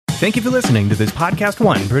Thank you for listening to this Podcast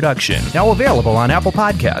One production. Now available on Apple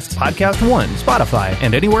Podcasts, Podcast One, Spotify,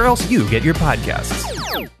 and anywhere else you get your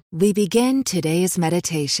podcasts. We begin today's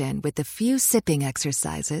meditation with a few sipping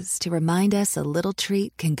exercises to remind us a little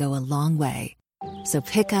treat can go a long way. So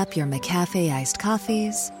pick up your McCafe iced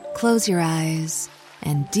coffees, close your eyes,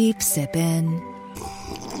 and deep sip in.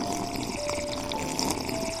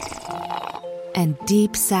 And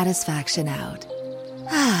deep satisfaction out.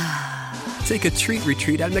 Take a treat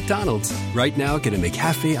retreat at McDonald's. Right now, get a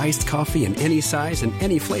McCafe iced coffee in any size and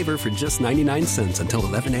any flavor for just 99 cents until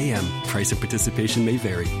 11 a.m. Price of participation may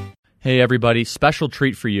vary. Hey, everybody. Special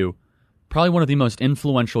treat for you. Probably one of the most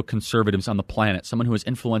influential conservatives on the planet. Someone who has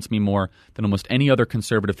influenced me more than almost any other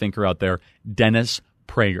conservative thinker out there. Dennis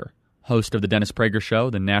Prager, host of the Dennis Prager Show,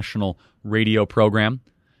 the national radio program.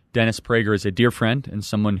 Dennis Prager is a dear friend and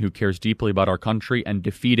someone who cares deeply about our country and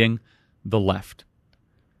defeating the left.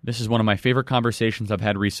 This is one of my favorite conversations I've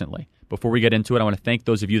had recently. Before we get into it, I want to thank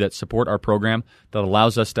those of you that support our program that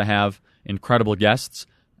allows us to have incredible guests.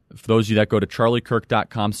 For those of you that go to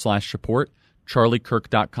charliekirk.com/support,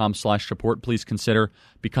 charliekirk.com/support, please consider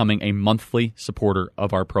becoming a monthly supporter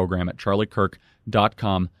of our program at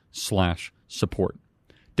charliekirk.com/support.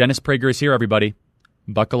 Dennis Prager is here, everybody.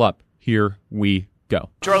 Buckle up. Here we go.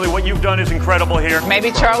 Charlie, what you've done is incredible here.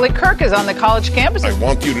 Maybe Charlie Kirk is on the college campus. I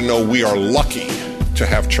want you to know we are lucky to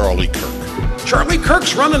have Charlie Kirk. Charlie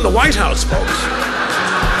Kirk's running the White House, folks.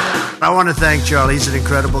 I want to thank Charlie. He's an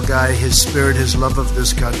incredible guy. His spirit, his love of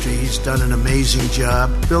this country. He's done an amazing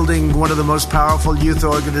job building one of the most powerful youth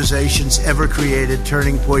organizations ever created,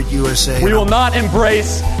 Turning Point USA. We will not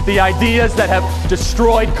embrace the ideas that have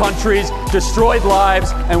destroyed countries, destroyed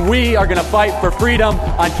lives, and we are going to fight for freedom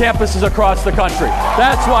on campuses across the country.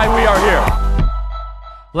 That's why we are here.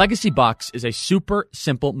 Legacy Box is a super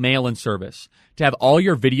simple mail-in service to have all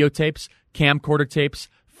your videotapes, camcorder tapes,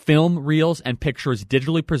 film reels, and pictures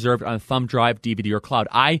digitally preserved on a thumb drive, DVD, or cloud.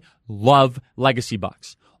 I love Legacy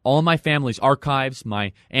Box. All of my family's archives,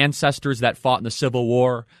 my ancestors that fought in the Civil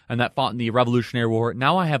War and that fought in the Revolutionary War,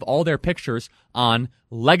 now I have all their pictures on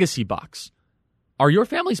Legacy Box. Are your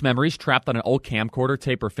family's memories trapped on an old camcorder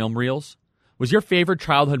tape or film reels? Was your favorite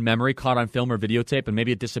childhood memory caught on film or videotape and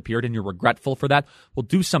maybe it disappeared and you're regretful for that? Well,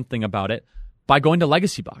 do something about it by going to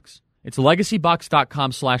Legacy Box. It's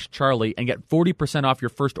legacybox.com/Charlie and get 40% off your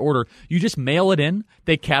first order. You just mail it in,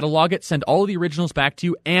 they catalog it, send all of the originals back to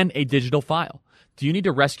you, and a digital file. Do you need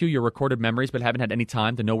to rescue your recorded memories but haven't had any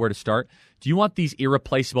time to know where to start? Do you want these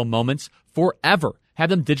irreplaceable moments forever?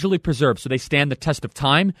 Have them digitally preserved so they stand the test of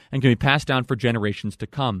time and can be passed down for generations to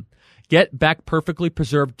come. Get back perfectly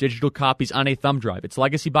preserved digital copies on a thumb drive. It's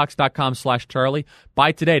legacybox.com/Charlie.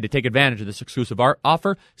 Buy today to take advantage of this exclusive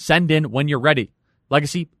offer. Send in when you're ready.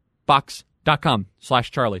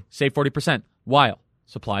 Legacybox.com/Charlie. Save 40% while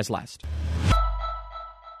supplies last.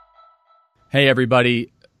 Hey,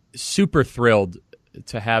 everybody. Super thrilled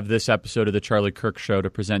to have this episode of the Charlie Kirk Show to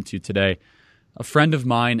present to you today. A friend of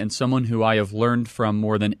mine and someone who I have learned from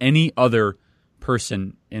more than any other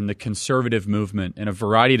person in the conservative movement in a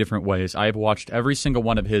variety of different ways. I have watched every single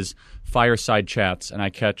one of his fireside chats, and I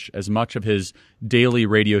catch as much of his daily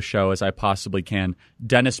radio show as I possibly can.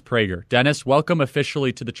 Dennis Prager. Dennis, welcome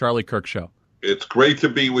officially to the Charlie Kirk Show. It's great to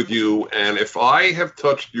be with you, and if I have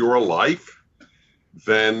touched your life,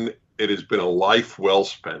 then it has been a life well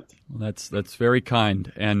spent. Well, that's very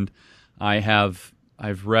kind, and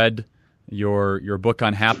I've read your book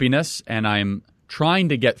on happiness, and I'm trying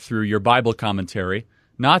to get through your Bible commentary.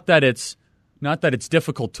 Not that it's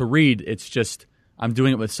difficult to read. It's just I'm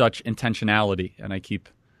doing it with such intentionality, and I keep,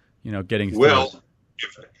 getting through. Well,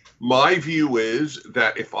 my view is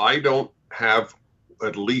that if I don't have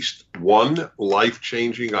at least one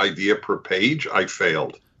life-changing idea per page, I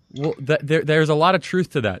failed. Well, there's a lot of truth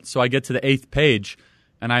to that. So I get to the 8th page,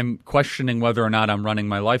 and I'm questioning whether or not I'm running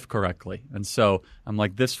my life correctly. And so I'm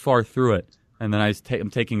like this far through it. And then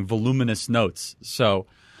I'm taking voluminous notes. So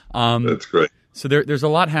that's great. So there's a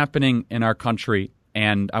lot happening in our country,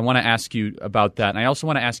 and I want to ask you about that. And I also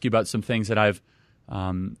want to ask you about some things that I've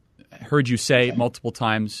heard you say multiple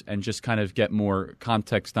times and just kind of get more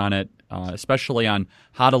context on it, especially on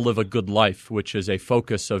how to live a good life, which is a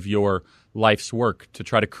focus of your life's work to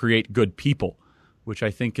try to create good people, which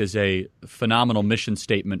I think is a phenomenal mission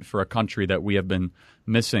statement for a country that we have been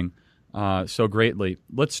missing so greatly.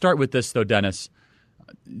 Let's start with this, though, Dennis.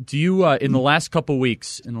 Do you, in the last couple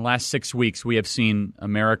weeks, in the last 6 weeks, we have seen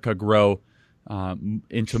America grow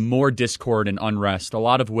into more discord and unrest, a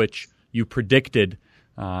lot of which you predicted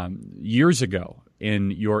years ago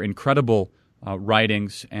in your incredible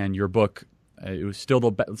writings and your book. It was still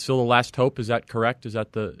the last hope. Is that correct? Is that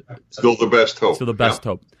still the best hope? Still the best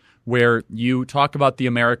hope. where you talk about the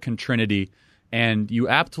American Trinity, and you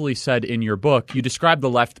aptly said in your book, you describe the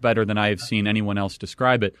left better than I have seen anyone else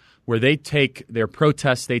describe it, where they take their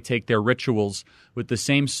protests, they take their rituals with the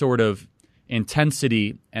same sort of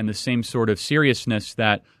intensity and the same sort of seriousness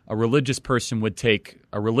that a religious person would take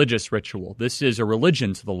a religious ritual. This is a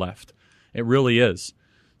religion to the left. It really is.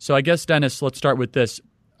 So I guess, Dennis, let's start with this.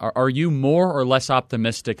 Are you more or less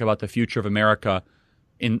optimistic about the future of America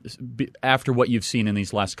after what you've seen in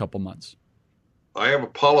these last couple months? I have a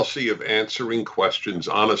policy of answering questions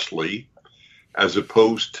honestly, as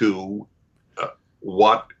opposed to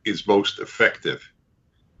what is most effective.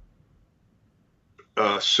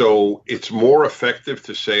 So it's more effective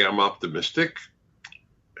to say I'm optimistic,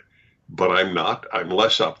 but I'm not. I'm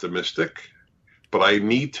less optimistic. But I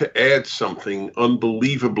need to add something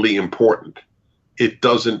unbelievably important. It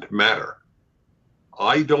doesn't matter.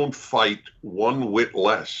 I don't fight one whit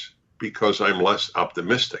less because I'm less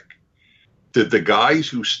optimistic. Did the guys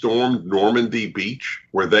who stormed Normandy Beach,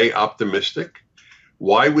 were they optimistic?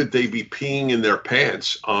 Why would they be peeing in their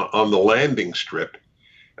pants on the landing strip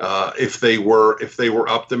if they were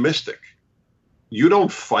optimistic? You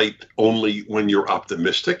don't fight only when you're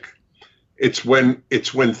optimistic. It's when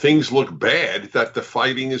things look bad that the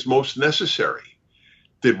fighting is most necessary.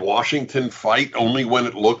 Did Washington fight only when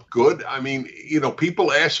it looked good? I mean,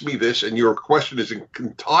 people ask me this, and your question is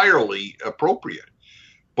entirely appropriate.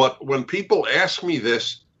 But when people ask me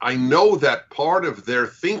this, I know that part of their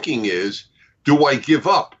thinking is, do I give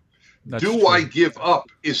up? That's do true. I give up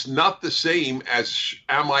is not the same as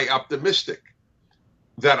am I optimistic?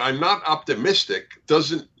 That I'm not optimistic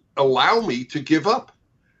doesn't allow me to give up.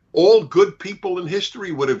 All good people in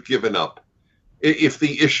history would have given up if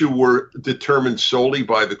the issue were determined solely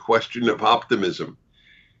by the question of optimism.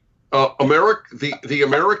 The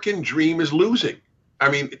American dream is losing. I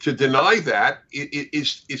mean, to deny that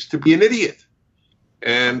is to be an idiot.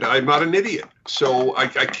 And I'm not an idiot, so I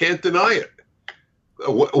can't deny it.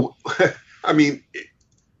 I mean,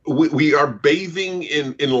 we are bathing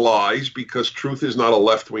in lies because truth is not a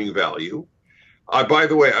left-wing value. By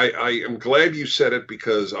the way, I am glad you said it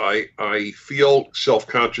because I feel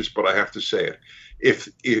self-conscious, but I have to say it.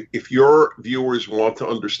 If your viewers want to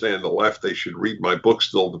understand the left, they should read my book,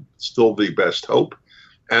 Still the Best Hope,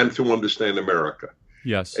 and to understand America.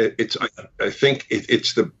 Yes, I think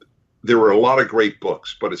there were a lot of great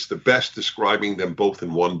books, but it's the best describing them both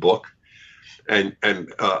in one book. And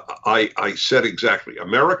I said exactly,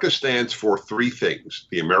 America stands for three things: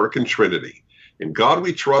 the American Trinity. In God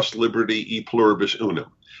we trust, liberty, e pluribus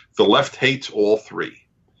unum. The left hates all three.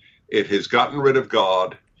 It has gotten rid of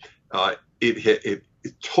God. It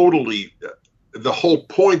totally, the whole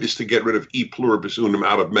point is to get rid of e pluribus unum,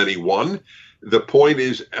 out of many one. The point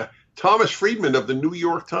is, Thomas Friedman of the New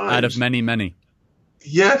York Times. Out of many, many.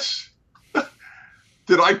 Yes.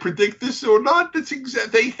 Did I predict this or not? That's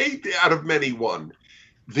they hate the out of many one.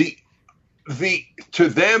 To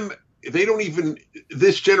them, they don't even,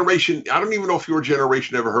 this generation, I don't even know if your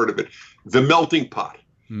generation ever heard of it, the melting pot.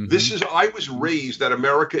 Mm-hmm. I was raised that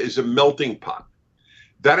America is a melting pot.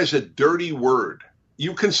 That is a dirty word.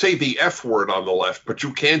 You can say the F word on the left, but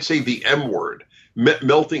you can't say the M word,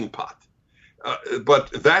 melting pot.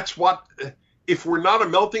 But that's what, if we're not a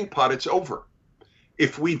melting pot, it's over.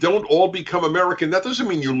 If we don't all become American, that doesn't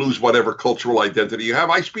mean you lose whatever cultural identity you have.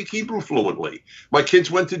 I speak Hebrew fluently. My kids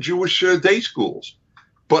went to Jewish day schools.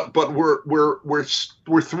 But we're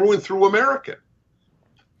through and through American.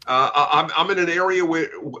 I'm in an area where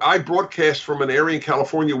I broadcast from an area in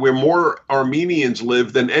California where more Armenians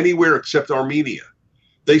live than anywhere except Armenia.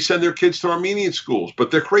 They send their kids to Armenian schools, but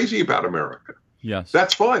they're crazy about America. Yes,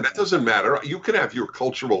 that's fine. That doesn't matter. You can have your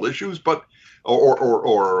cultural issues, but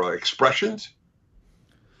or expressions,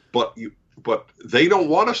 but they don't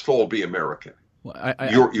want us to all be American. Well,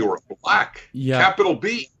 you're black, yeah. Capital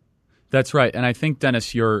B. That's right. And I think,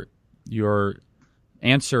 Dennis, your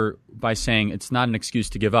answer by saying it's not an excuse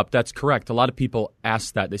to give up, that's correct. A lot of people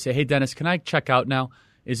ask that. They say, hey, Dennis, can I check out now?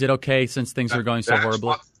 Is it okay since things are going so horribly?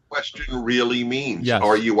 That's what the question really means. Yes.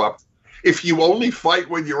 Are you up? If you only fight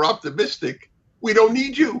when you're optimistic, we don't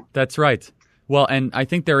need you. That's right. Well, and I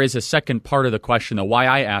think there is a second part of the question, though, why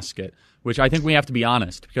I ask it, which I think we have to be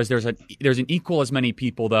honest, because there's an equal as many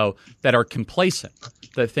people, though, that are complacent,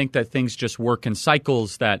 that think that things just work in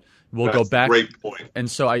cycles, that we'll go back. That's a great point. And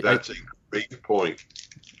so that's a great point.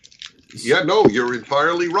 Yeah, no, you're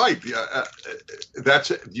entirely right.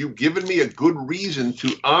 You've given me a good reason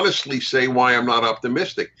to honestly say why I'm not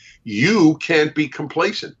optimistic. You can't be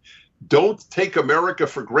complacent. Don't take America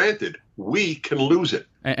for granted. We can lose it.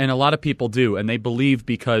 And a lot of people do, and they believe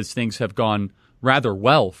because things have gone rather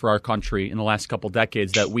well for our country in the last couple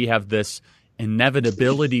decades, that we have this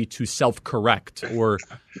inevitability to self-correct, or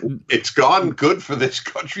it's gone good for this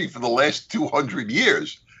country for the last 200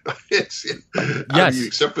 years. Yes. I mean,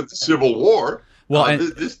 except for the Civil War. Well,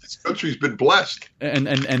 this country's been blessed. And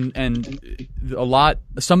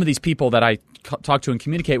some of these people that I talk to and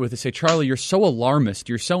communicate with, they say, Charlie, you're so alarmist.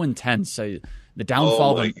 You're so intense. The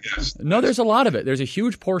downfall. No, there's a lot of it. There's a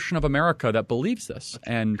huge portion of America that believes this.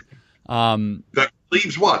 And that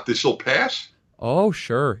believes what? This will pass? Oh,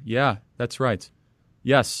 sure. Yeah, that's right.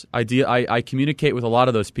 Yes, I communicate with a lot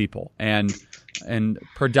of those people, and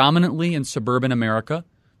predominantly in suburban America,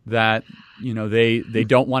 that they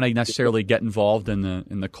don't want to necessarily get involved in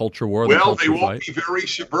the culture war. Well, they won't be very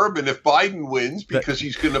suburban if Biden wins, because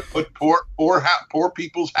he's going to put poor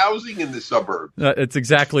people's housing in the suburbs. That's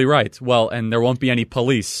exactly right. Well, and there won't be any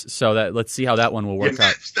police, so let's see how that one will work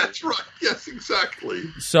out. That's right. Yes, exactly.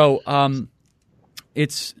 So,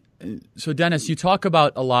 Dennis, you talk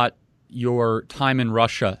about a lot your time in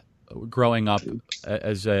Russia, growing up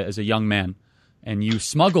as a young man. And you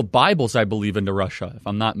smuggled Bibles, I believe, into Russia, if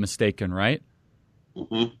I'm not mistaken, right?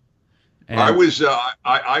 Mm-hmm. I was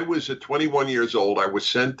at 21 years old. I was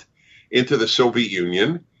sent into the Soviet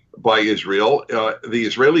Union by Israel. The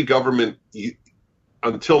Israeli government,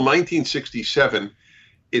 until 1967,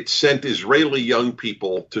 it sent Israeli young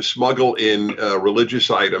people to smuggle in religious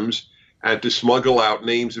items and to smuggle out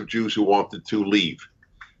names of Jews who wanted to leave.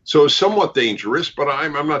 So it's somewhat dangerous, but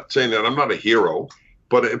I'm not saying that I'm not a hero.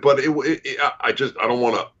 But I don't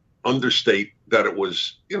want to understate that it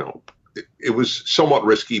was, it was somewhat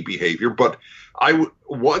risky behavior. But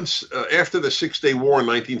after the 6-Day War in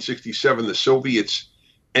 1967, the Soviets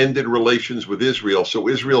ended relations with Israel. So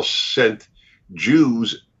Israel sent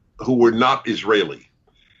Jews who were not Israeli.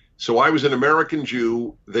 So I was an American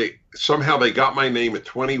Jew. They got my name at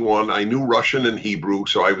 21. I knew Russian and Hebrew,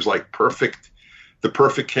 so I was like the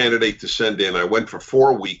perfect candidate to send in. I went for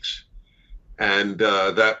 4 weeks. And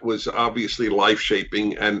that was obviously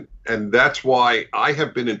life-shaping, and that's why I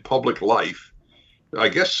have been in public life, I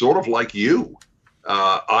guess, sort of like you.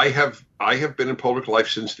 I have been in public life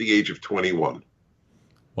since the age of 21.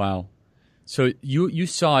 Wow! So you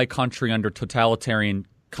saw a country under totalitarian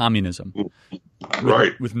communism,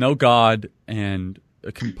 right? With no God and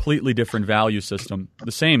a completely different value system.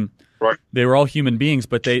 The same. Right. They were all human beings,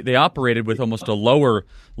 but they operated with almost a lower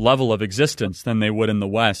level of existence than they would in the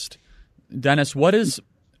West. Dennis,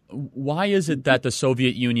 why is it that the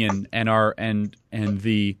Soviet Union and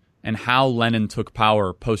how Lenin took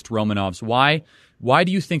power post Romanovs, why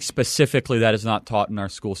do you think specifically that is not taught in our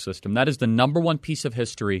school system? That is the number one piece of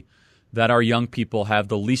history that our young people have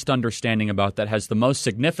the least understanding about, that has the most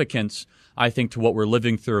significance, I think, to what we're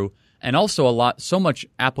living through, and also so much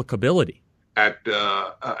applicability. At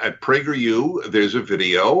PragerU, there's a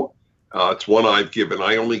video. It's one I've given.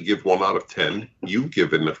 I only give 1 out of 10. You've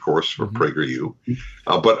given, of course, for PragerU.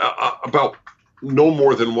 But about no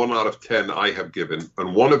more than 1 out of 10 I have given.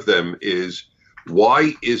 And one of them is,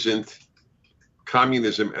 why isn't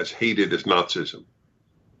communism as hated as Nazism?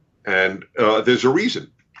 And there's a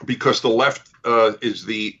reason. Because the left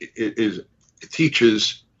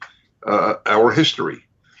teaches our history.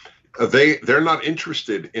 They're not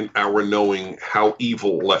interested in our knowing how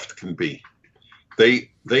evil left can be.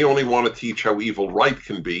 They only want to teach how evil right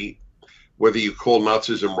can be. Whether you call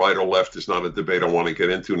Nazism right or left is not a debate I want to get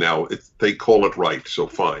into now. They call it right, so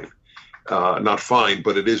fine. Not fine,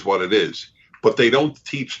 but it is what it is. But they don't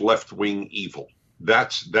teach left-wing evil.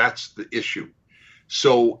 That's the issue.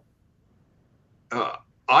 So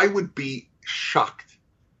I would be shocked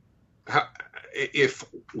if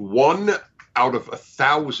 1 out of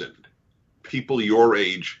 1,000 people your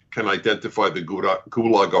age can identify the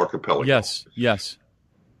Gulag Archipelago. Yes.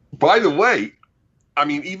 By the way, I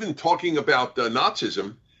mean, even talking about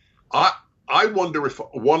Nazism, I wonder if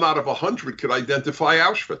 1 out of 100 could identify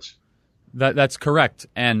Auschwitz. That's correct.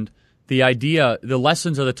 And the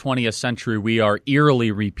lessons of the 20th century we are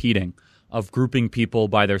eerily repeating, of grouping people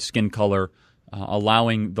by their skin color,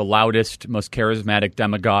 allowing the loudest, most charismatic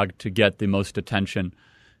demagogue to get the most attention.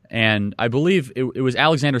 And I believe it was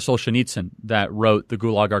Alexander Solzhenitsyn that wrote the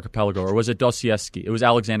Gulag Archipelago, or was it Dostoevsky? It was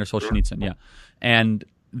Alexander Solzhenitsyn, yeah. And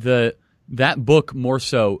that book, more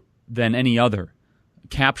so than any other,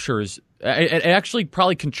 captures it actually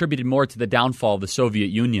probably contributed more to the downfall of the Soviet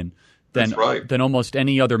Union than almost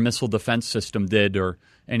any other missile defense system did, or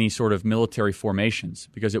any sort of military formations,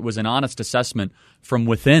 because it was an honest assessment from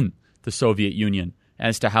within the Soviet Union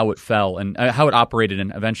as to how it fell and how it operated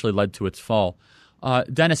and eventually led to its fall.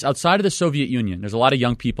 Dennis, outside of the Soviet Union, there's a lot of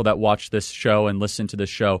young people that watch this show and listen to this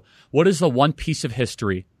show. What is the one piece of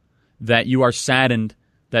history that you are saddened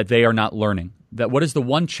that they are not learning? That what is the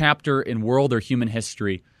one chapter in world or human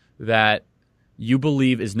history that you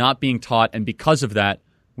believe is not being taught, and because of that,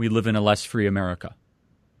 we live in a less free America?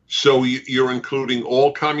 So you're including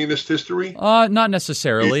all communist history? Not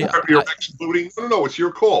necessarily. You're excluding? No, it's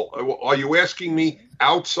your call. Are you asking me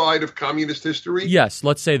outside of communist history? Yes,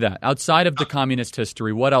 let's say that. Outside of the communist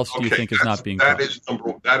history, what else do you think is not being taught?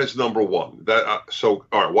 That is number one. So,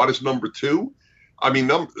 all right, what is number two? I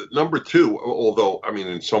mean, number two, although, I mean,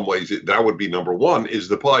 in some ways that would be number one, is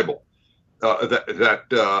the Bible.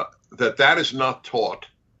 That is not taught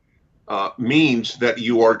means that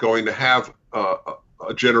you are going to have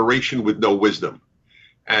a generation with no wisdom.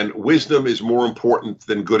 And wisdom is more important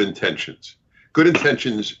than good intentions. Good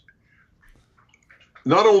intentions,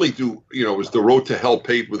 not only is the road to hell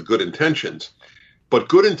paved with good intentions, but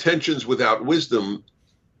good intentions without wisdom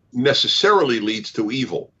necessarily leads to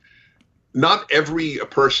evil. Not every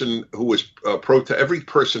person who is every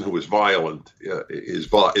person who is violent is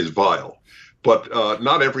vile, but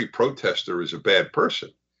not every protester is a bad person.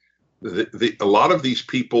 A lot of these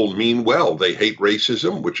people mean well. They hate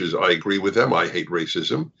racism, which is, I agree with them. I hate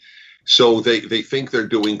racism. So they think they're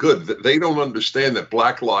doing good. They don't understand that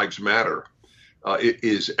Black Lives Matter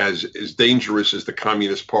is as dangerous as the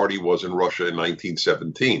Communist Party was in Russia in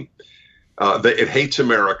 1917. It hates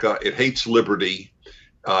America. It hates liberty.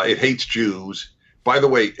 It hates Jews. By the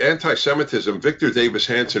way, anti-Semitism, Victor Davis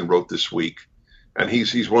Hanson wrote this week, and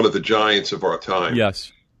he's one of the giants of our time.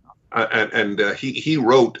 Yes. And he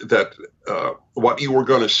wrote that what you are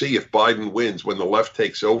going to see if Biden wins when the left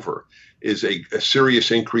takes over is a serious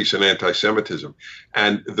increase in anti-Semitism.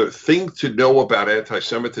 And the thing to know about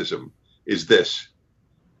anti-Semitism is this.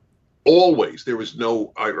 Always,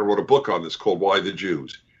 I wrote a book on this called Why the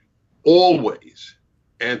Jews. Always,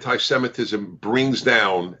 anti-Semitism brings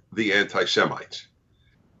down the anti-Semites.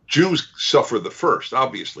 Jews suffer the first,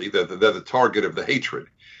 obviously. They're the target of the hatred.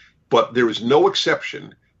 But there is no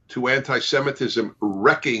exception to anti-Semitism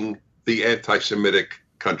wrecking the anti-Semitic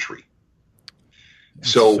country.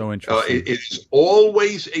 So it is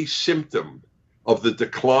always a symptom of the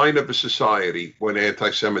decline of a society when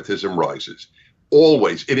anti-Semitism rises.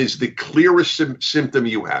 Always. It is the clearest symptom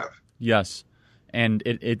you have. Yes. And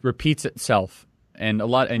it repeats itself. And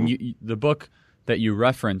the book that you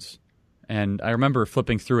reference, and I remember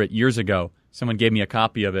flipping through it years ago, someone gave me a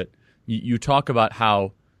copy of it. You talk about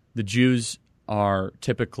how the Jews are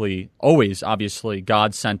typically always, obviously,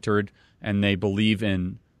 God-centered, and they believe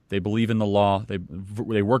in the law.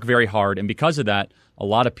 They work very hard, and because of that, a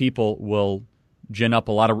lot of people will gin up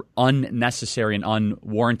a lot of unnecessary and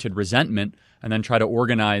unwarranted resentment, and then try to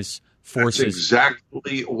organize forces. That's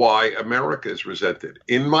exactly why America is resented.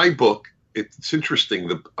 In my book, it's interesting.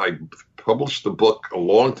 I published the book a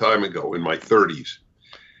long time ago in my 30s.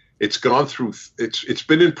 It's gone through. It's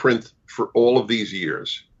been in print for all of these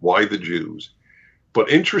years. Why the Jews? But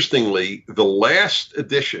interestingly, the last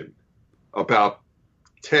edition, about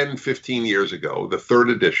 10, 15 years ago, the third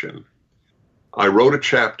edition, I wrote a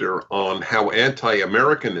chapter on how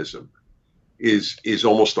anti-Americanism is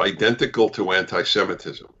almost identical to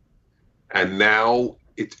anti-Semitism. And now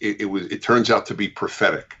it turns out to be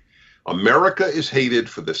prophetic. America is hated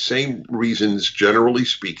for the same reasons, generally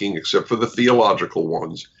speaking, except for the theological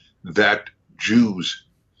ones, that Jews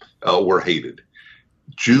were hated.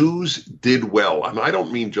 Jews did well, and I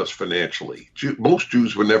don't mean just financially. Most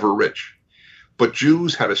Jews were never rich, but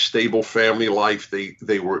Jews had a stable family life.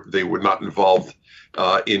 They were not involved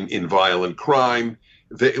in violent crime.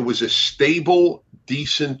 It was a stable,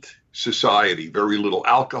 decent society, very little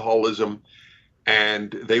alcoholism,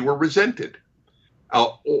 and they were resented.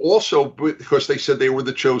 Also, because they said they were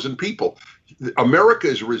the chosen people. America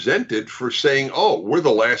is resented for saying, "Oh, we're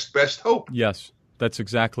the last best hope." Yes, that's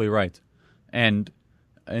exactly right, and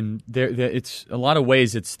there it's a lot of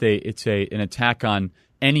ways it's an attack on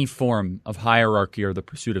any form of hierarchy or the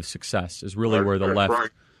pursuit of success is really where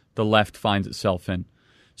the left finds itself in.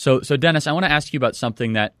 So Dennis, I want to ask you about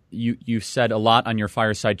something that you said a lot on your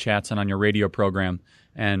fireside chats and on your radio program,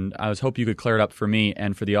 and I was hoping you could clear it up for me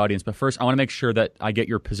and for the audience. But first, I want to make sure that I get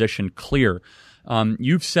your position clear.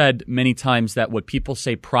 You've said many times that what people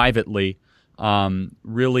say privately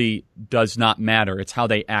really does not matter. It's how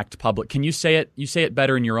they act public. Can you say it? You say it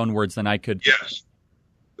better in your own words than I could. Yes.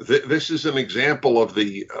 This is an example of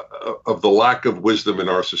the lack of wisdom in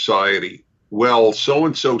our society. Well,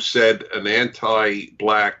 so-and-so said an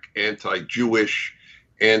anti-black, anti-Jewish,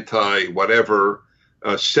 anti-whatever,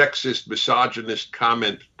 sexist, misogynist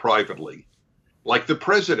comment privately. Like the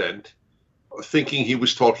president thinking he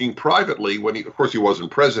was talking privately when of course he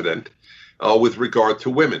wasn't president, with regard to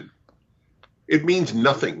women. It means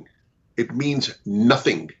nothing. It means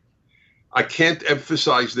nothing. I can't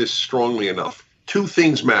emphasize this strongly enough. Two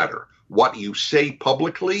things matter: what you say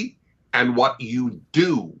publicly and what you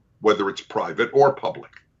do, whether it's private or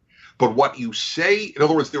public. But what you say, in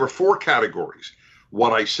other words, there are four categories: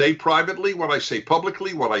 what I say privately, what I say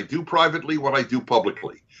publicly, what I do privately, what I do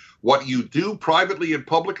publicly. What you do privately and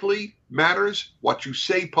publicly matters. What you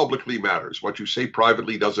say publicly matters. What you say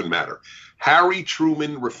privately doesn't matter. Harry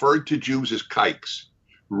Truman referred to Jews as kikes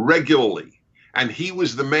regularly. And he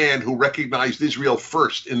was the man who recognized Israel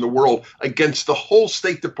first in the world against the whole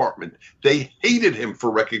State Department. They hated him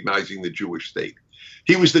for recognizing the Jewish state.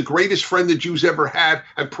 He was the greatest friend the Jews ever had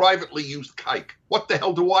and privately used kike. What the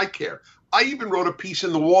hell do I care? I even wrote a piece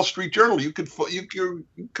in the Wall Street Journal. You could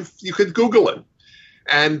Google it.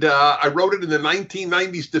 And I wrote it in the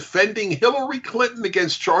 1990s defending Hillary Clinton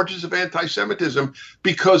against charges of anti-Semitism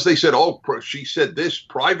because they said, oh, she said this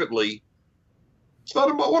privately. It's not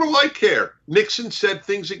about, what do I care? Nixon said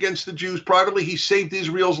things against the Jews privately. He saved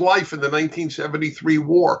Israel's life in the 1973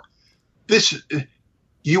 war.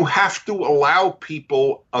 You have to allow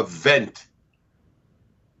people a vent.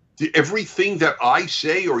 Everything that I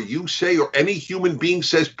say or you say or any human being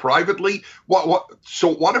says privately,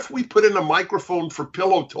 so what if we put in a microphone for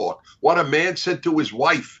pillow talk? What a man said to his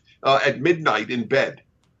wife at midnight in bed.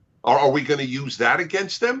 Are we going to use that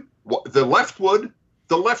against them? The left would.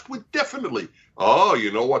 The left would definitely. Oh,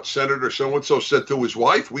 you know what Senator so-and-so said to his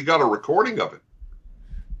wife? We got a recording of it.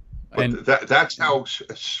 But and that's how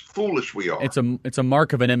foolish we are. It's a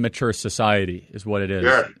mark of an immature society is what it is.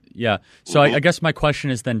 Yeah. So Mm-hmm. I guess my question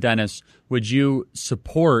is then, Dennis, would you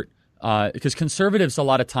support because conservatives a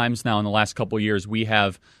lot of times now in the last couple of years, we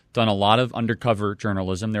have done a lot of undercover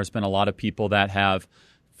journalism. There's been a lot of people that have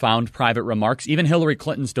found private remarks. Even Hillary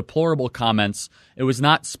Clinton's deplorable comments, it was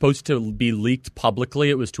not supposed to be leaked publicly.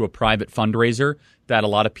 It was to a private fundraiser that a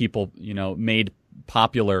lot of people, made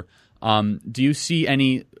popular. Do you see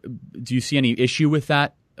any issue with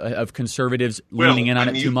that of conservatives leaning in on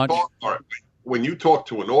it too much? When you talk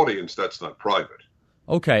to an audience, that's not private.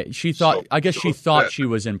 Okay, she thought. I guess she thought she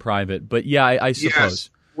was in private, but yeah, I suppose. Yes.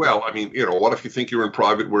 Well, I mean, what if you think you're in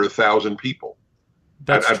private? We're 1,000 people.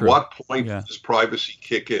 That's at true. what point does privacy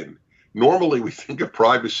kick in? Normally, we think of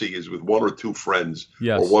privacy as with one or two friends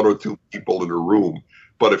or one or two people in a room.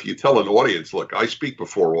 But if you tell an audience, look, I speak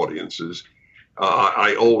before audiences,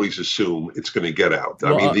 I always assume it's going to get out.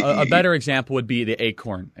 Well, I mean, a better example would be the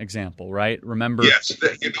Acorn example, right? Remember? Yes.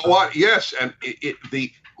 You know what? Yes. And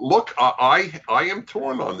look, I am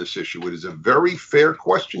torn on this issue. It is a very fair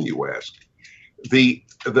question you ask. The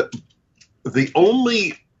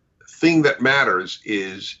only thing that matters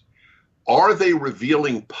is, are they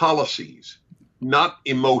revealing policies, not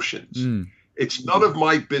emotions? It's none of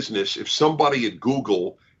my business if somebody at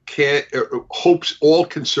Google hopes all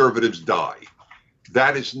conservatives die.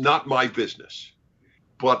 That is not my business.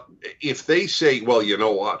 But if they say, well, you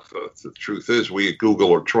know what, the truth is we at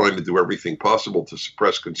Google are trying to do everything possible to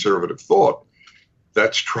suppress conservative thought,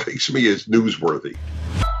 that strikes me as newsworthy.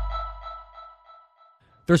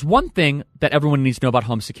 There's one thing that everyone needs to know about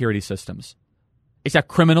home security systems. It's that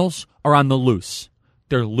criminals are on the loose.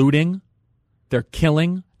 They're looting, they're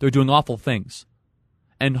killing, they're doing awful things.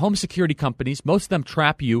 And home security companies, most of them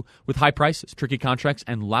trap you with high prices, tricky contracts,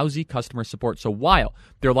 and lousy customer support. So while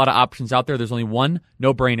there are a lot of options out there, there's only one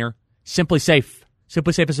no-brainer: Simply Safe.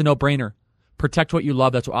 Simply Safe is a no-brainer. Protect what you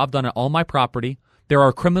love. That's what I've done at all my property. There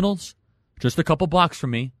are criminals just a couple blocks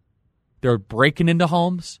from me. They're breaking into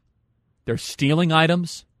homes. They're stealing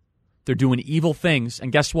items. They're doing evil things.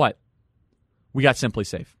 And guess what? We got Simply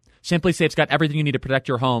Safe. Simply Safe's got everything you need to protect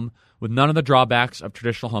your home with none of the drawbacks of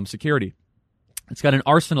traditional home security. It's got an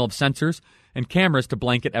arsenal of sensors and cameras to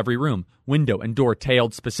blanket every room, window, and door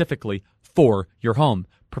tailored specifically for your home.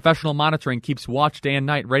 Professional monitoring keeps watch day and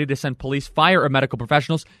night, ready to send police, fire, or medical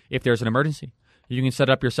professionals if there's an emergency. You can set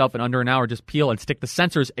it up yourself in under an hour. Just peel and stick the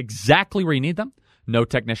sensors exactly where you need them. No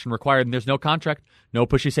technician required, and there's no contract, no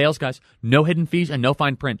pushy sales guys, no hidden fees, and no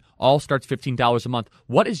fine print. All starts $15 a month.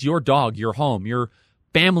 What is your dog, your home, your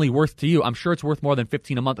family worth to you? I'm sure it's worth more than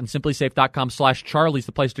 $15 a month, and simplysafe.com/Charlie is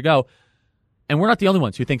the place to go. And we're not the only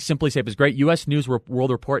ones who think Simply Safe is great. U.S. News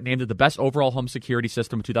World Report named it the best overall home security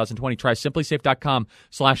system of 2020. Try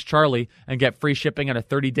simplysafe.com/Charlie and get free shipping and a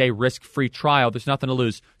 30-day risk-free trial. There's nothing to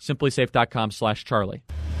lose. Simplysafe.com/Charlie.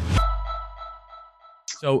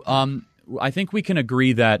 So I think we can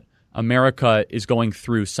agree that America is going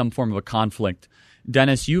through some form of a conflict.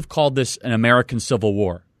 Dennis, you've called this an American Civil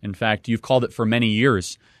War. In fact, you've called it for many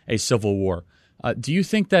years a civil war. Do you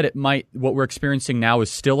think that what we're experiencing now is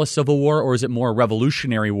still a civil war, or is it more a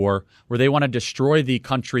revolutionary war where they want to destroy the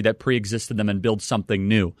country that pre-existed them and build something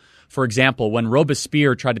new? For example, when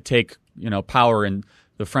Robespierre tried to take power in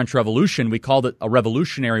the French Revolution, we called it a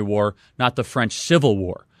revolutionary war, not the French Civil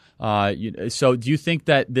War. So do you think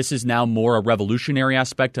that this is now more a revolutionary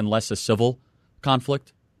aspect and less a civil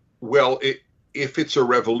conflict? Well, if it's a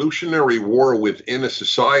revolutionary war within a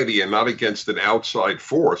society and not against an outside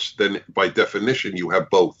force, then by definition you have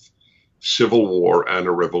both civil war and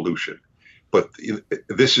a revolution. But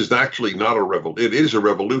this is actually not a revolution. It is a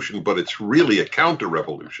revolution, but it's really a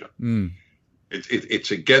counter-revolution.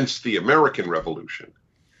 It's against the American Revolution.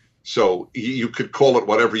 So you could call it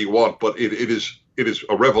whatever you want, but it is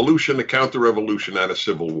a revolution, a counter-revolution, and a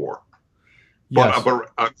civil war. Yes. But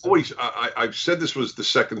I've said this was the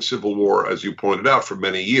second Civil War, as you pointed out, for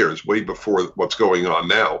many years, way before what's going on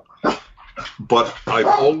now. But I've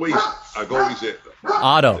always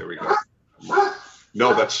Otto. There we go.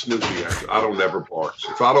 No, that's Snoopy. Otto never barks.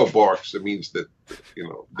 If Otto barks, it means that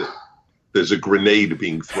that there's a grenade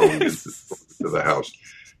being thrown into the house.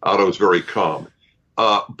 Otto's very calm.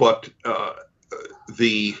 But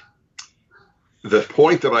the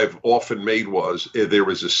point that I've often made was there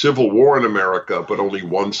is a civil war in America, but only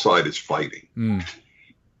one side is fighting.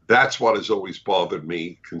 That's what has always bothered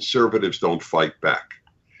me. Conservatives don't fight back.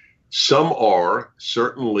 Some are.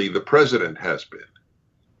 Certainly the president has been.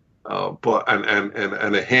 But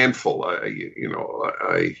a handful,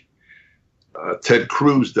 Ted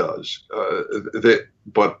Cruz does.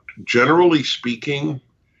 But generally speaking,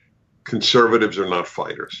 conservatives are not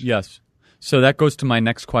fighters. Yes. So that goes to my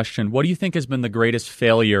next question. What do you think has been the greatest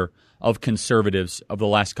failure of conservatives of the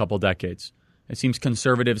last couple decades? It seems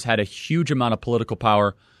conservatives had a huge amount of political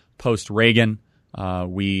power post-Reagan.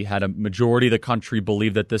 We had a majority of the country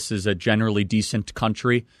believe that this is a generally decent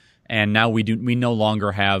country, and now we no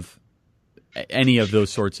longer have any of those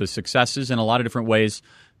sorts of successes in a lot of different ways.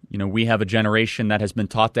 We have a generation that has been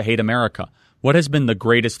taught to hate America. What has been the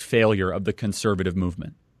greatest failure of the conservative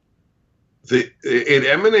movement? It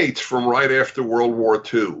emanates from right after World War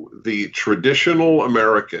II. The traditional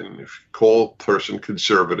American, if you call a person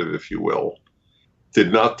conservative, if you will,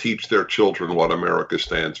 did not teach their children what America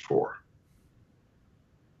stands for.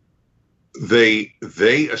 They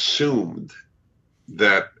assumed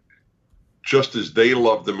that just as they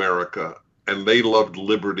loved America and they loved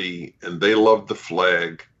liberty and they loved the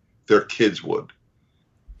flag, their kids would.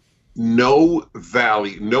 No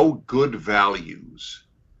good values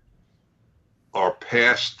are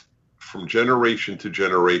passed from generation to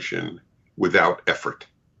generation without effort.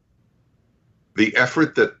 The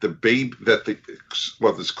effort that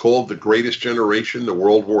what is called the greatest generation, the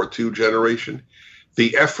World War II generation,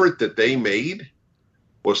 the effort that they made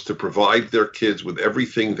was to provide their kids with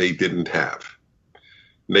everything they didn't have,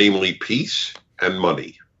 namely peace and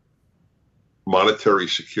money, monetary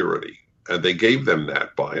security. And they gave them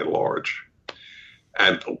that by and large.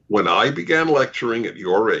 And when I began lecturing at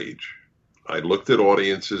your age, I looked at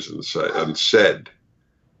audiences and said,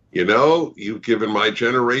 you've given my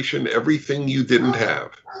generation everything you didn't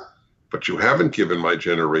have, but you haven't given my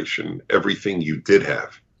generation everything you did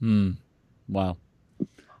have. Wow.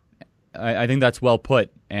 I think that's well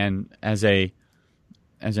put. And as an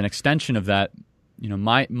extension of that,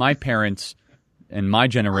 my parents and my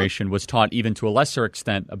generation was taught even to a lesser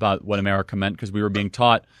extent about what America meant because we were being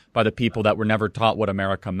taught by the people that were never taught what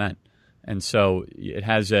America meant. And so it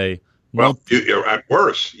has a... Well, at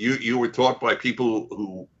worst, you were taught by people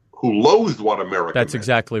who loathed what America That's meant.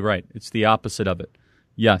 Exactly right. It's the opposite of it.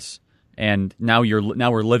 Yes. And now we're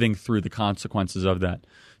living through the consequences of that.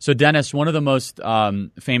 So, Dennis, one of the most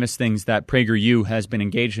famous things that PragerU has been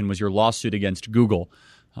engaged in was your lawsuit against Google.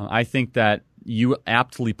 I think that you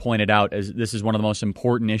aptly pointed out as this is one of the most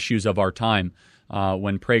important issues of our time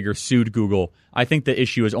when Prager sued Google. I think the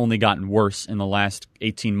issue has only gotten worse in the last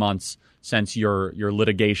 18 months since your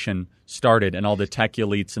litigation started and all the tech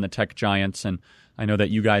elites and the tech giants. And I know that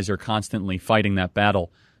you guys are constantly fighting that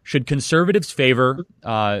battle. Should conservatives favor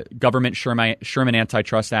government Sherman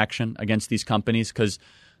antitrust action against these companies? Because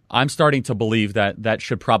I'm starting to believe that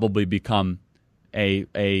should probably become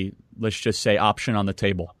a let's just say option on the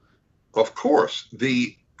table. Of course.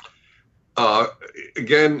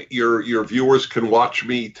 Again, your viewers can watch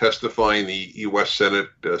me testify in the U.S. Senate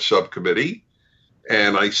subcommittee.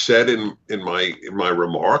 And I said in my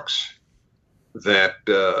remarks that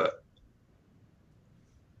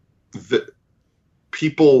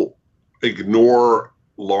people ignore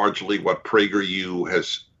largely what PragerU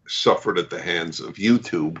has suffered at the hands of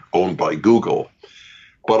YouTube, owned by Google.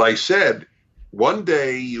 But I said, one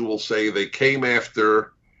day you will say they came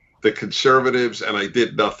after the conservatives and I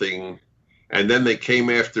did nothing. And then they came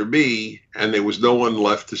after me, and there was no one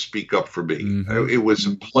left to speak up for me. Mm-hmm. It was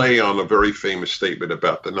a play on a very famous statement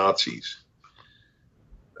about the Nazis.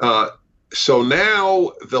 So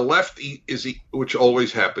now the left which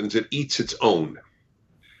always happens, it eats its own.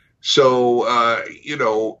 So,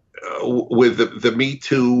 with the Me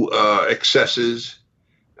Too excesses,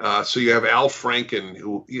 so you have Al Franken,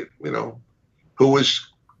 who was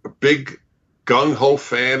a big gung-ho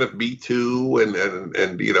fan of Me Too and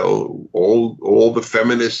all the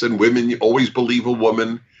feminists and women always believe a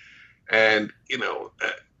woman. And,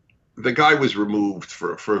 the guy was removed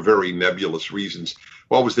for very nebulous reasons.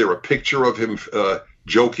 Well, was there a picture of him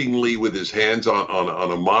jokingly with his hands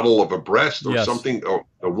on a model of a breast or something,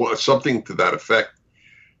 or something to that effect?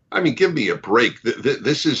 I mean, give me a break.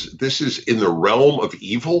 This is in the realm of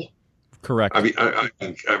evil. Correct. I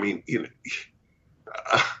mean,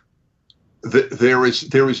 there is.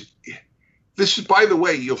 This is, by the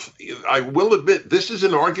way, I will admit, this is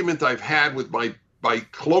an argument I've had with my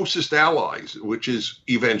closest allies, which is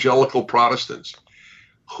evangelical Protestants,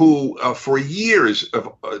 who for years,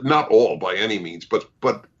 not all by any means,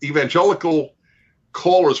 but evangelical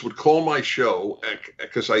callers would call my show,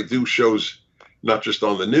 because I do shows not just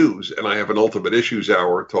on the news, and I have an Ultimate Issues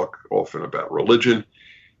Hour, talk often about religion,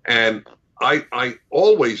 and I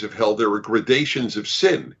always have held there are gradations of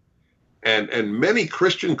sin. And many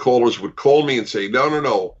Christian callers would call me and say,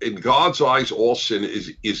 no. In God's eyes, all sin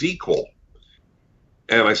is equal.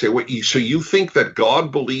 And I say, wait, so you think that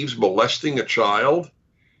God believes molesting a child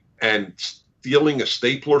and stealing a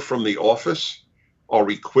stapler from the office are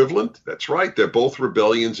equivalent? That's right. They're both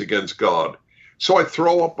rebellions against God. So I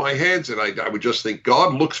throw up my hands and I would just think,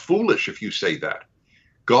 God looks foolish if you say that.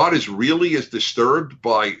 God is really as disturbed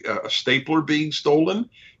by a stapler being stolen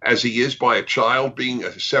as he is by a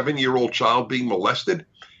 7-year-old child being molested.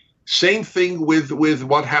 Same thing with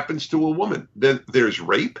what happens to a woman. Then there's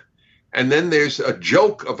rape, and then there's a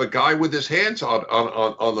joke of a guy with his hands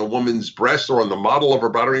on the woman's breast or on the model of her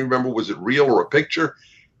body. I don't remember, was it real or a picture?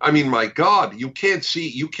 I mean, my God, you can't see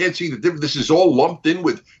the difference. This is all lumped in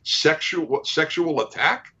with sexual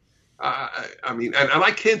attack. I mean, and I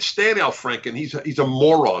can't stand Al Franken. He's a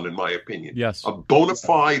moron, in my opinion. Yes, a bona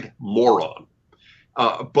fide moron.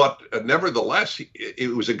 But nevertheless,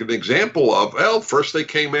 it was a good example of, well, first they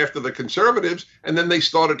came after the conservatives, and then they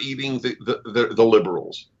started eating the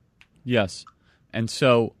liberals. Yes, and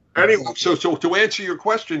so anyway, so to answer your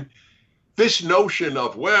question, this notion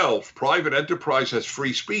of, well, private enterprise has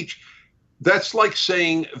free speech, that's like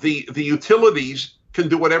saying the utilities can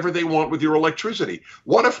do whatever they want with your electricity.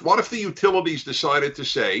 What if the utilities decided to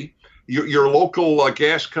say, your local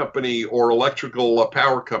gas company or electrical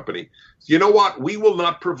power company, you know what, we will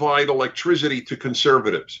not provide electricity to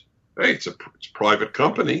conservatives. Hey, it's a private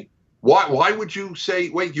company. Why would you say,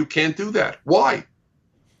 wait, you can't do that? Why?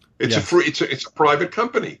 It's it's a private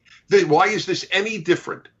company. Why is this any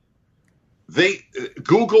different?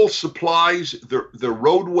 Google supplies the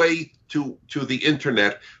roadway to the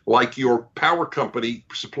internet like your power company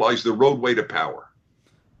supplies the roadway to power.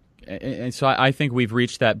 And so I think we've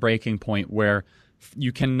reached that breaking point where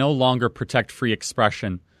you can no longer protect free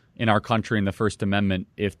expression in our country in the First Amendment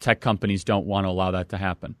if tech companies don't want to allow that to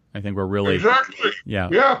happen. I think we're really... Exactly.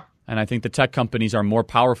 Yeah. And I think the tech companies are more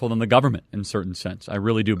powerful than the government in a certain sense. I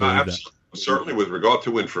really do believe that. Certainly with regard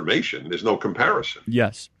to information, there's no comparison.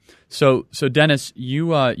 Yes. So Dennis,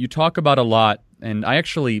 you talk about a lot, and I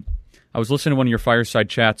was listening to one of your fireside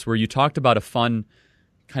chats where you talked about a fun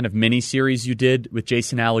kind of mini series you did with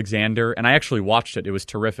Jason Alexander, and I actually watched it. It was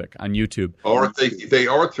terrific on YouTube. They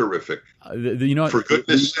are terrific. For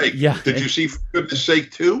goodness sake. Yeah. Did you see For Goodness Sake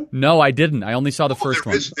 2? No, I didn't. I only saw the first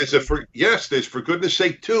one. There's For Goodness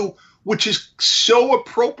Sake 2, which is so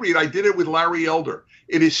appropriate. I did it with Larry Elder.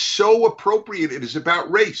 It is so appropriate. It is about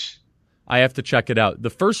race. I have to check it out. The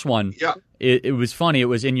first one, it was funny. It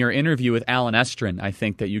was in your interview with Alan Estrin, I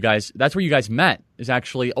think, that's where you guys met, is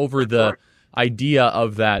actually over the idea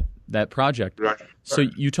of that project. Right. So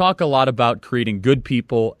you talk a lot about creating good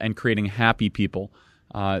people and creating happy people.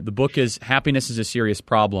 The book is Happiness is a Serious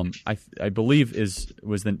Problem, I believe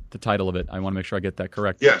was the title of it. I want to make sure I get that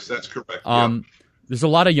correct. Yes, that's correct. There's a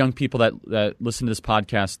lot of young people that listen to this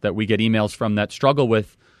podcast that we get emails from that struggle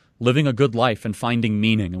with living a good life and finding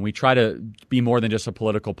meaning, and we try to be more than just a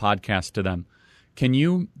political podcast to them. Can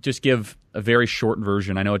you just give a very short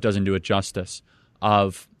version, I know it doesn't do it justice,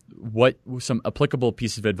 of what some applicable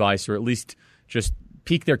piece of advice, or at least just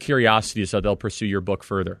pique their curiosity so they'll pursue your book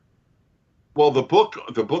further? Well, the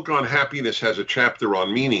book on happiness has a chapter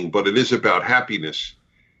on meaning, but it is about happiness.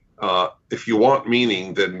 If you want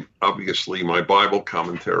meaning, then obviously my Bible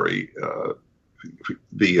commentary,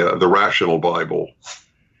 the Rational Bible,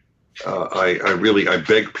 I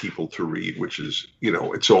beg people to read, which is,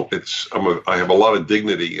 I have a lot of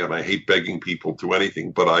dignity and I hate begging people to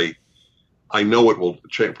anything, but I know it will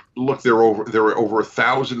change. Look, there are over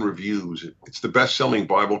 1,000 reviews. It's the best-selling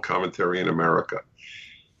Bible commentary in America,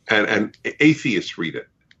 and atheists read it.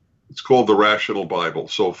 It's called the Rational Bible.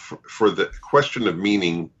 So for the question of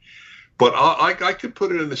meaning, but I could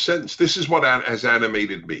put it in a sentence. This is what has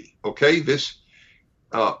animated me. Okay, this.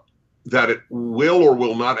 That it will or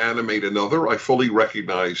will not animate another, I fully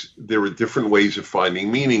recognize there are different ways of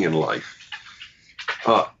finding meaning in life.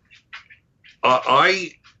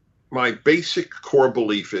 My basic core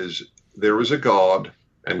belief is there is a God,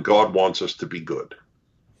 and God wants us to be good.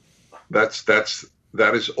 That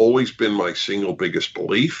has always been my single biggest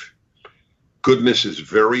belief. Goodness is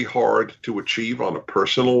very hard to achieve on a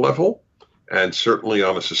personal level, and certainly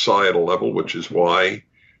on a societal level, which is why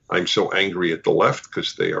I'm so angry at the left,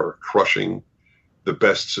 because they are crushing the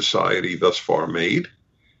best society thus far made.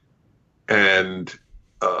 And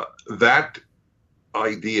that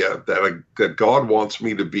idea that God wants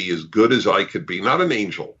me to be as good as I could be, not an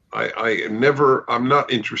angel. I'm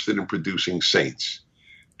not interested in producing saints,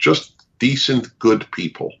 just decent, good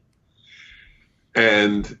people.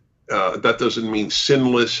 And that doesn't mean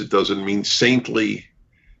sinless. It doesn't mean saintly,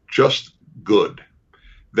 just good.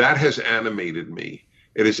 That has animated me.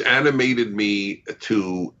 It has animated me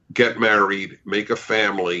to get married, make a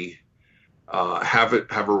family, have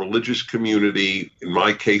a religious community, in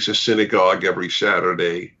my case, a synagogue every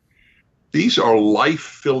Saturday. These are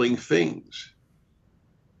life-filling things.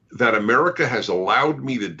 That America has allowed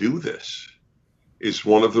me to do this is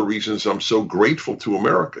one of the reasons I'm so grateful to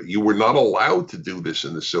America. You were not allowed to do this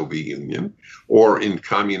in the Soviet Union or in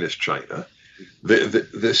communist China.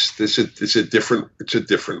 It's a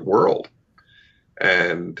different world.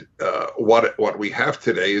 And what we have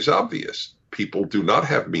today is obvious. People do not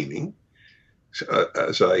have meaning.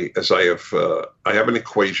 I have an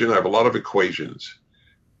equation. I have a lot of equations.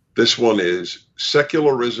 This one is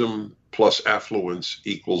secularism plus affluence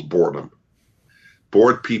equals boredom.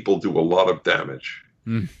 Bored people do a lot of damage,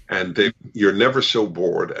 and you're never so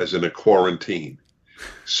bored as in a quarantine.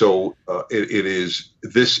 So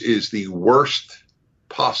this is the worst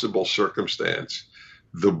possible circumstance.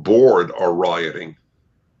 The bored are rioting.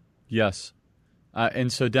 Yes.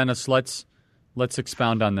 And so, Dennis, let's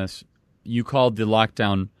expound on this. You called the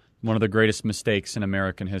lockdown one of the greatest mistakes in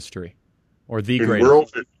American history, or the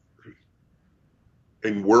greatest.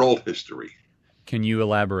 In world history. Can you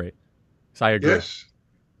elaborate? Because I agree. Yes.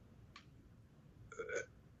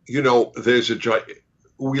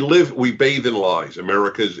 We bathe in lies.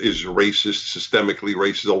 America is racist, systemically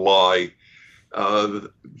racist, a lie.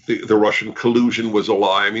 The Russian collusion was a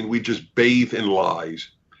lie. I mean, we just bathe in lies.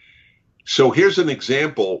 So here's an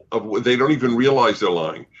example of they don't even realize they're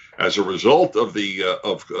lying. As a result of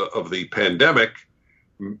the pandemic,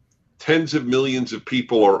 tens of millions of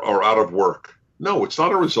people are out of work. No, it's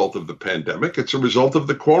not a result of the pandemic. It's a result of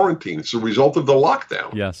the quarantine. It's a result of the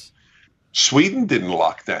lockdown. Yes. Sweden didn't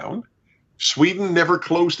lock down. Sweden never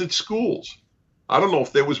closed its schools. I don't know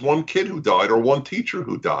if there was one kid who died or one teacher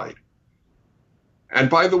who died. And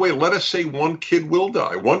by the way, let us say one kid will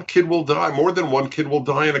die. One kid will die. More than one kid will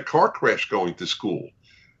die in a car crash going to school.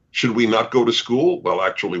 Should we not go to school? Well,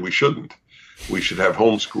 actually, we shouldn't. We should have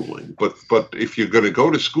homeschooling. But if you're going to go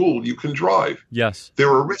to school, you can drive. Yes. There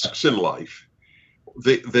are risks in life.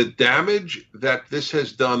 The damage that this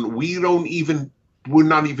has done, we're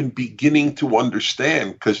not even beginning to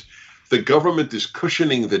understand, because the government is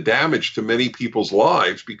cushioning the damage to many people's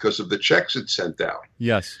lives because of the checks it sent out.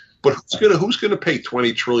 Yes. But who's going to pay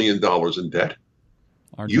 $20 trillion in debt?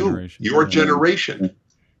 Your generation.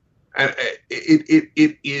 And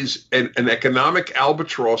it is an economic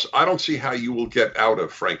albatross I don't see how you will get out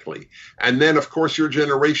of, frankly. And then, of course, your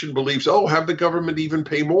generation believes, have the government even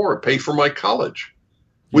pay more, pay for my college.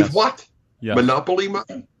 With what? Yes. Monopoly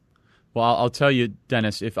money? Well, I'll tell you,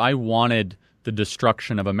 Dennis, if I wanted the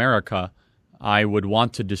destruction of America, I would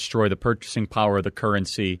want to destroy the purchasing power of the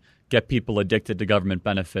currency, get people addicted to government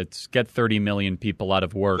benefits, get 30 million people out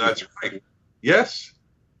of work. That's right. Yes.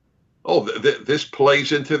 This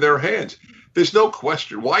plays into their hands. There's no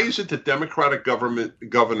question. Why is it that Democratic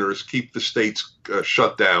governors keep the states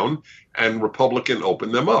shut down and Republican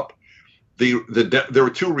open them up? There are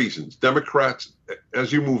two reasons. Democrats,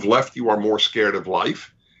 as you move left, you are more scared of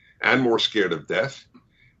life and more scared of death.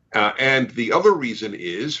 And the other reason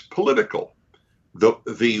is political.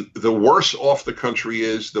 The worse off the country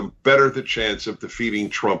is, the better the chance of defeating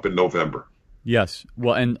Trump in November. Yes.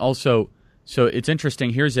 Well, and also, so it's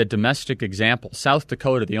interesting. Here's a domestic example. South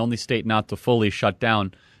Dakota, the only state not to fully shut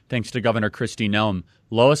down, thanks to Governor Kristi Noem,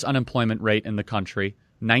 lowest unemployment rate in the country,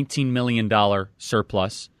 $19 million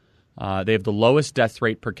surplus. They have the lowest death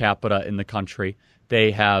rate per capita in the country.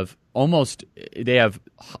 They have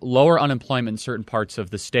lower unemployment in certain parts of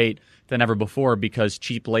the state than ever before because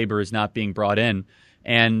cheap labor is not being brought in.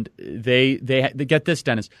 And they get this,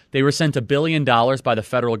 Dennis. They were sent $1 billion by the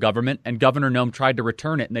federal government, and Governor Noem tried to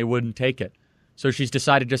return it, and they wouldn't take it. So she's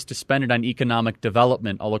decided just to spend it on economic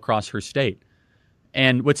development all across her state.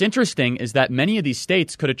 And what's interesting is that many of these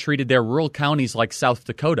states could have treated their rural counties like South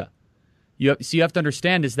Dakota. You have to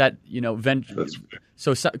understand is that,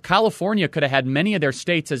 so California could have had many of their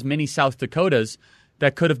states as mini South Dakotas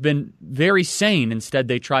that could have been very sane. Instead,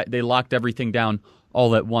 they locked everything down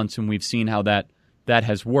all at once, and we've seen how that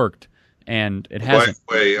has worked, and it hasn't.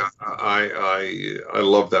 By the way, I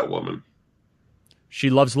love that woman. She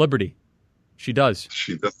loves liberty. She does.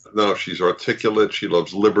 She does. No, she's articulate. She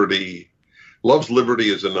loves liberty. Loves liberty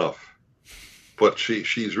is enough, but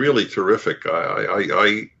she's really terrific.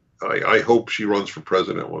 I hope she runs for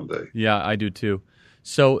president one day. Yeah, I do too.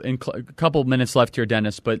 So in a couple of minutes left here,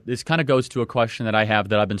 Dennis, but this kind of goes to a question that I have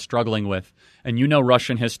that I've been struggling with. And you know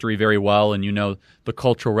Russian history very well, and you know the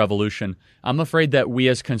Cultural Revolution. I'm afraid that we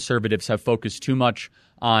as conservatives have focused too much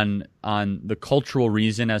on the cultural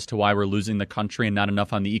reason as to why we're losing the country and not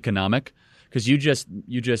enough on the economic. Because you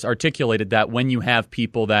just articulated that when you have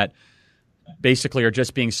people that basically are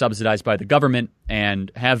just being subsidized by the government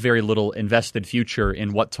and have very little invested future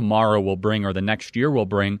in what tomorrow will bring or the next year will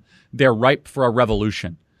bring, they're ripe for a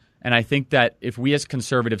revolution. And I think that if we as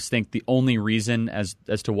conservatives think the only reason as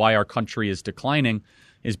to why our country is declining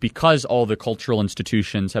is because all the cultural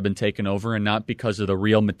institutions have been taken over and not because of the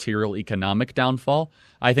real material economic downfall,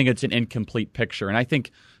 I think it's an incomplete picture. And I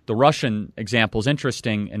think the Russian example is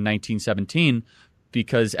interesting in 1917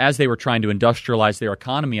 because as they were trying to industrialize their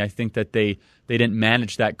economy, I think that they didn't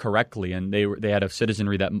manage that correctly, and they had a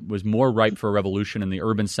citizenry that was more ripe for a revolution in the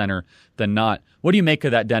urban center than not. What do you make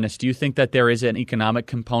of that, Dennis? Do you think that there is an economic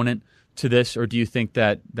component to this, or do you think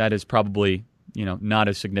that is probably not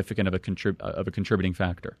as significant of a contributing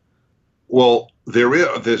factor? Well,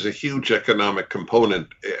 there's a huge economic component,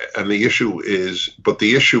 and the issue is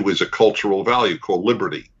a cultural value called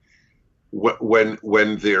liberty. When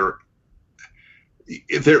they're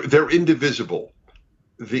indivisible.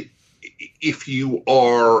 If you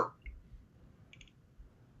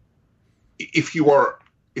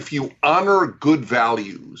honor good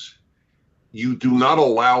values, you do not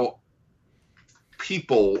allow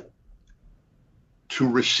people to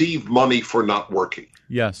receive money for not working.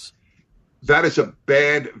 Yes. That is a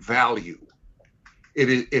bad value.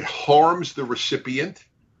 It harms the recipient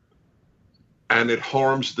and it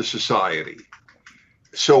harms the society.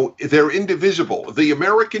 So they're indivisible. The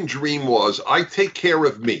American dream was, I take care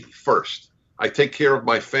of me first. I take care of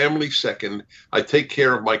my family second. I take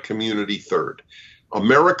care of my community third.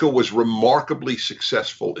 America was remarkably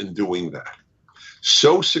successful in doing that.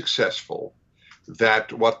 So successful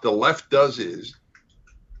that what the left does is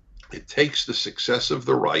it takes the success of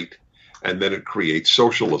the right and then it creates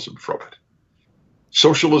socialism from it.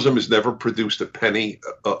 Socialism has never produced a penny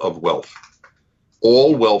of wealth.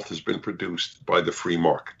 All wealth has been produced by the free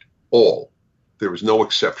market. All. There is no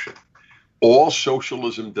exception. All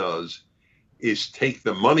socialism does is take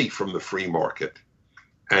the money from the free market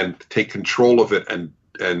and take control of it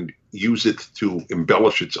and use it to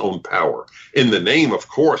embellish its own power in the name, of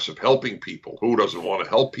course, of helping people. Who doesn't want to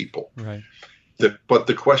help people? Right. But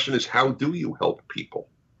the question is, how do you help people?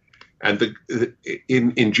 And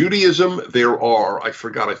in Judaism, there are, I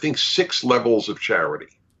think 6 levels of charity.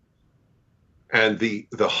 And the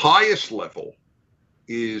highest level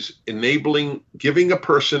is giving a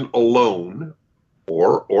person a loan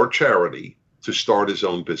or charity to start his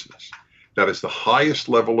own business. That is the highest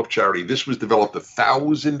level of charity. This was developed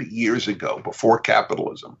 1,000 years ago, before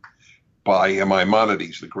capitalism, by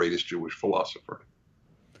Maimonides, the greatest Jewish philosopher.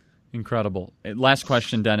 Incredible. Last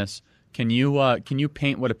question, Dennis. Can you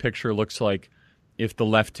paint what a picture looks like if the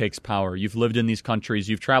left takes power? You've lived in these countries.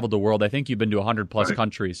 You've traveled the world. I think you've been to 100-plus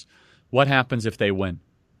countries. What happens if they win?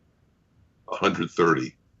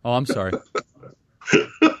 130. Oh, I'm sorry.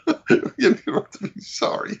 You don't have to be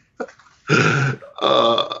sorry.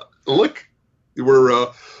 Look, we're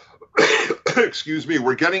excuse me.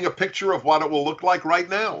 We're getting a picture of what it will look like right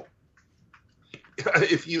now.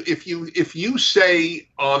 If you say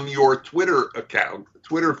on your Twitter account,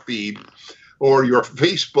 Twitter feed, or your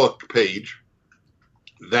Facebook page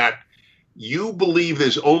that you believe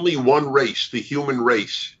there's only one race, the human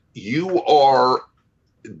race, you are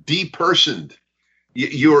depersoned.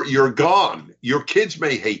 You're gone. Your kids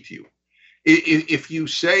may hate you. If you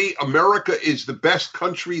say America is the best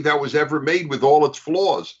country that was ever made with all its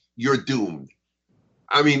flaws, you're doomed.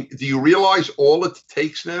 I mean, do you realize all it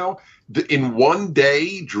takes now? In one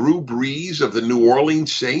day, Drew Brees of the New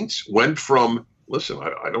Orleans Saints went from, listen,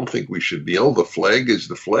 I don't think we should kneel. The flag is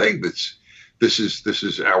the flag. This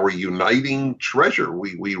is our uniting treasure.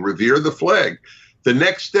 We revere the flag. The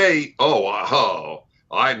next day, now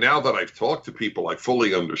that I've talked to people, I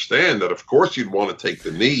fully understand that, of course, you'd want to take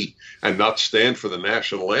the knee and not stand for the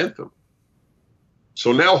national anthem.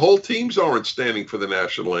 So now whole teams aren't standing for the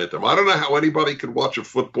national anthem. I don't know how anybody could watch a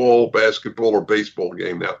football, basketball, or baseball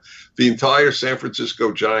game now. The entire San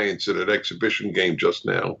Francisco Giants at an exhibition game just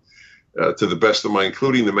now, to the best of my,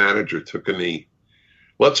 including the manager, took a knee.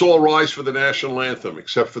 Let's all rise for the national anthem,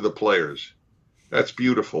 except for the players. That's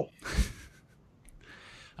beautiful.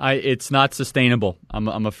 It's not sustainable.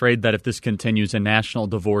 I'm afraid that if this continues, a national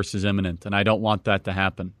divorce is imminent, and I don't want that to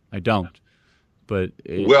happen. I don't. But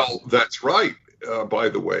well, that's right. By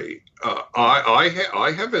the way,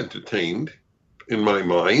 I have entertained in my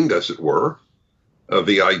mind, as it were,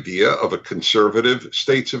 the idea of a conservative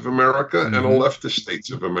states of America and a leftist states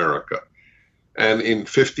of America. And in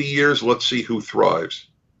 50 years, let's see who thrives.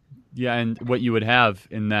 Yeah, and what you would have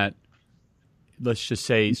in that, let's just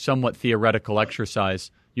say, somewhat theoretical exercise,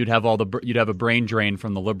 you'd have a brain drain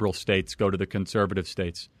from the liberal states go to the conservative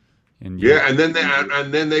states. And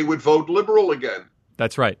then they would vote liberal again.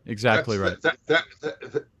 That's right. Exactly right.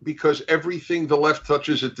 Because everything the left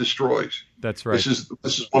touches, it destroys. That's right. This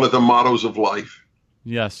is one of the mottos of life.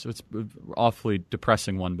 Yes, it's an awfully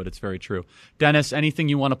depressing one, but it's very true. Dennis, anything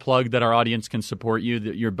you want to plug that our audience can support you?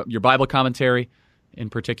 Your Bible commentary in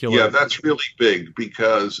particular? Yeah, that's really big,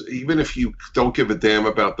 because even if you don't give a damn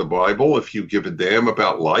about the Bible, if you give a damn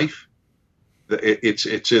about life,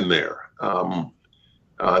 it's in there.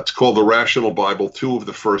 It's called The Rational Bible. 2 of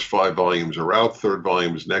the first 5 volumes are out. 3rd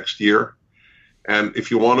volume is next year. And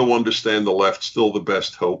if you want to understand the left, still the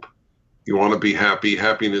best hope. You want to be happy.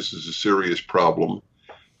 Happiness is a serious problem.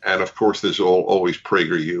 And, of course, there's always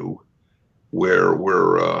PragerU, where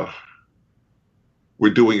we're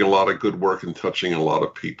doing a lot of good work and touching a lot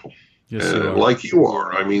of people. Yes, like you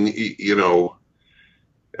are. I mean,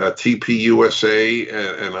 TPUSA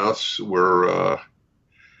and us, we're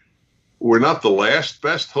not the last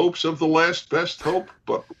best hopes of the last best hope,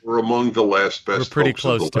 but we're among the last best hopes. We're pretty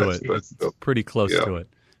close to it. Pretty close to it.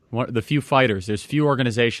 The few fighters. There's few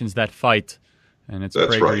organizations that fight, and it's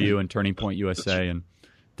PragerU and Turning Point USA. And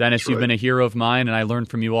Dennis, you've been a hero of mine, and I learn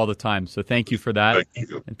from you all the time. So thank you for that. Thank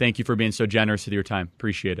you. And thank you for being so generous with your time.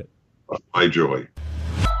 Appreciate it. My joy.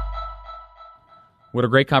 What a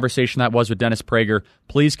great conversation that was with Dennis Prager.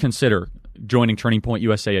 Please consider joining Turning Point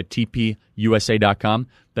USA at tpusa.com.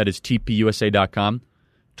 That is tpusa.com.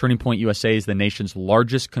 Turning Point USA is the nation's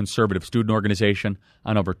largest conservative student organization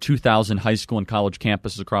on over 2,000 high school and college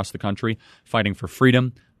campuses across the country, fighting for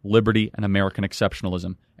freedom, liberty, and American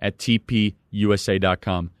exceptionalism at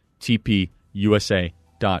tpusa.com. tpusa.com.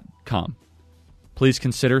 Please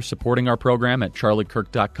consider supporting our program at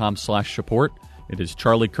charliekirk.com/support. It is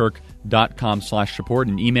charliekirk.com/support,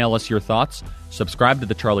 and email us your thoughts. Subscribe to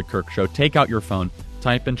The Charlie Kirk Show. Take out your phone,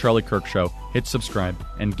 type in Charlie Kirk Show, hit subscribe,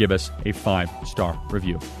 and give us a 5-star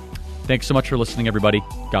review. Thanks so much for listening, everybody.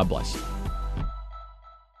 God bless.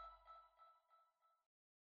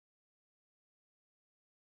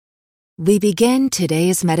 We begin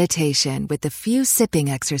today's meditation with a few sipping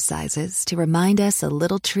exercises to remind us a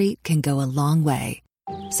little treat can go a long way.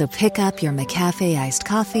 So pick up your McCafe iced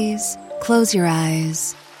coffees, close your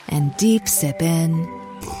eyes, and deep sip in.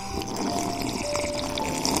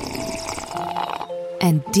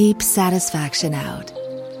 And deep satisfaction out.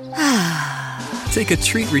 Take a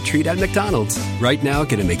treat retreat at McDonald's. Right now,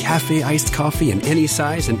 get a McCafe iced coffee in any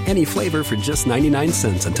size and any flavor for just 99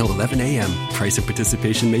 cents until 11 a.m. Price and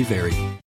participation may vary.